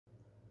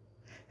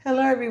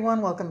Hello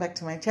everyone, welcome back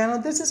to my channel.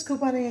 This is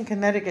Couponing in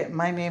Connecticut.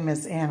 My name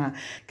is Anna.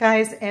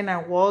 Guys, and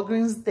our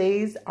Walgreens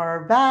days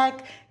are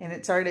back and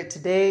it started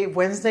today,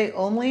 Wednesday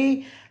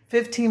only.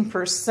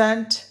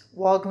 15%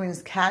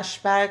 Walgreens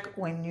cashback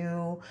when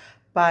you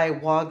buy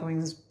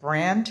Walgreens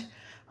brand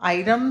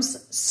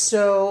items.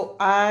 So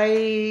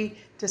I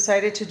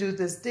decided to do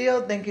this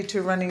deal. Thank you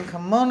to Running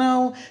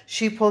Kimono.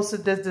 She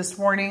posted this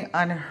morning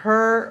on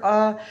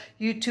her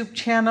YouTube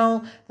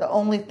channel. The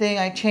only thing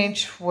I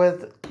changed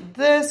with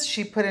this,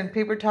 she put in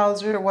paper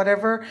towels or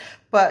whatever,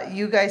 but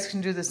you guys can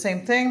do the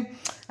same thing.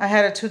 I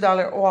had a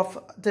 $2 off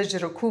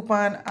digital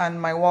coupon on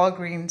my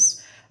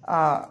Walgreens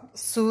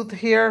Soothe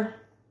here.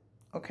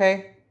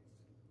 Okay.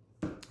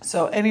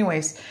 So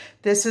anyways,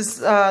 this is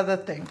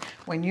the thing.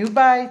 When you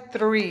buy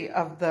 3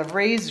 of the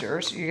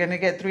razors, you're going to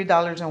get $3 in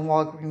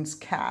Walgreens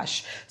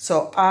cash.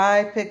 So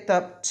I picked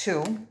up 2.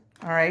 All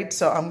right.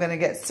 So I'm going to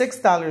get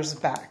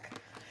 $6 back.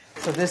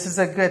 So this is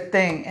a good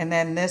thing. And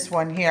then this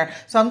one here.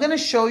 So I'm going to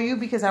show you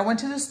because I went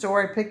to the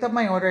store. I picked up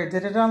my order. I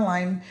did it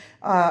online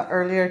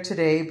earlier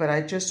today, but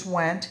I just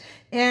went.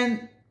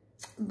 And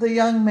the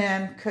young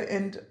man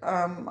couldn't,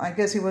 I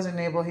guess he wasn't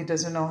able, he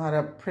doesn't know how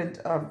to print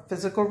a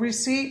physical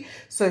receipt.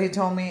 So he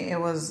told me it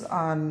was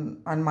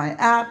on my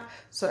app.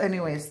 So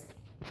anyways,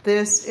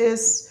 this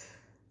is,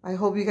 I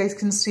hope you guys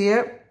can see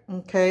it.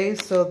 Okay,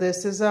 so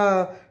this is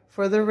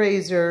for the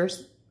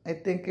razors. I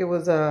think it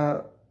was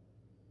I'm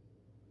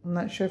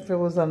not sure if it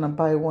was on a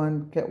buy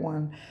one, get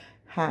one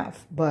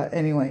half. But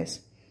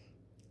anyways,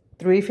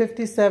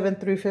 $357,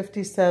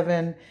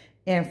 $357,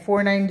 and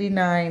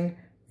 $4.99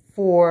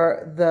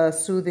 for the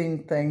soothing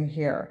thing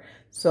here.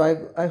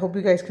 So I hope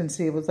you guys can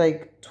see it was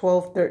like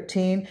 $12,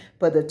 $13,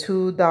 but the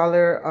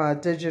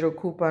 $2 digital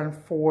coupon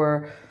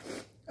for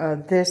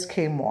this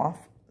came off.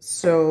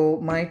 So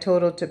my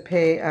total to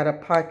pay out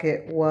of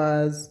pocket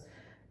was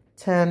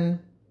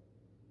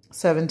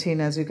 $10.17,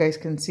 as you guys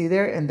can see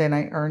there, and then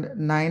I earned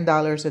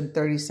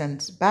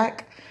 $9.30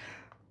 back.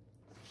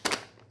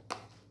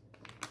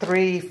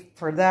 3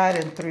 for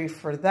that and 3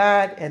 for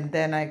that, and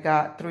then I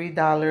got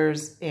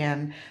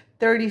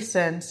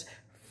 $3.30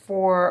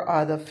 for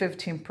the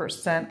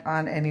 15%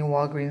 on any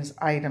Walgreens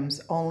items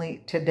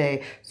only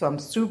today. So I'm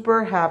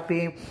super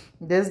happy.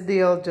 This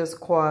deal just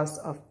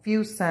cost a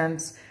few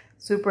cents.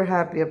 Super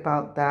happy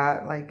about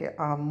that. Like,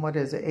 what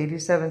is it?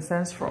 87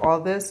 cents for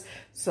all this.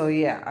 So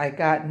yeah, I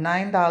got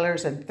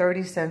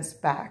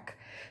 $9.30 back.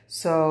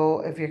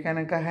 So if you're going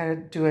to go ahead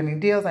and do any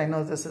deals, I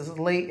know this is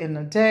late in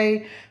the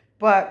day,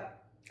 but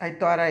I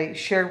thought I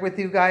shared with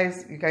you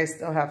guys. You guys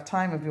still have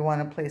time if you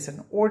want to place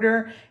an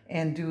order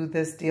and do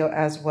this deal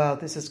as well.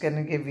 This is going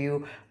to give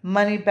you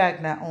money back,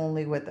 not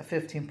only with the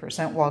 15%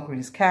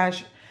 Walgreens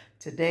cash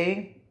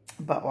today,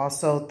 but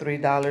also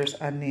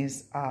 $3 on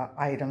these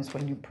items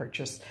when you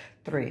purchase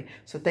 3.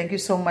 So thank you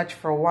so much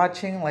for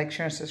watching. Like,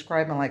 share, and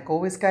subscribe. And like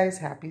always, guys,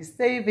 happy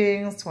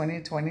savings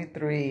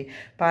 2023.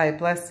 Bye.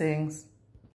 Blessings.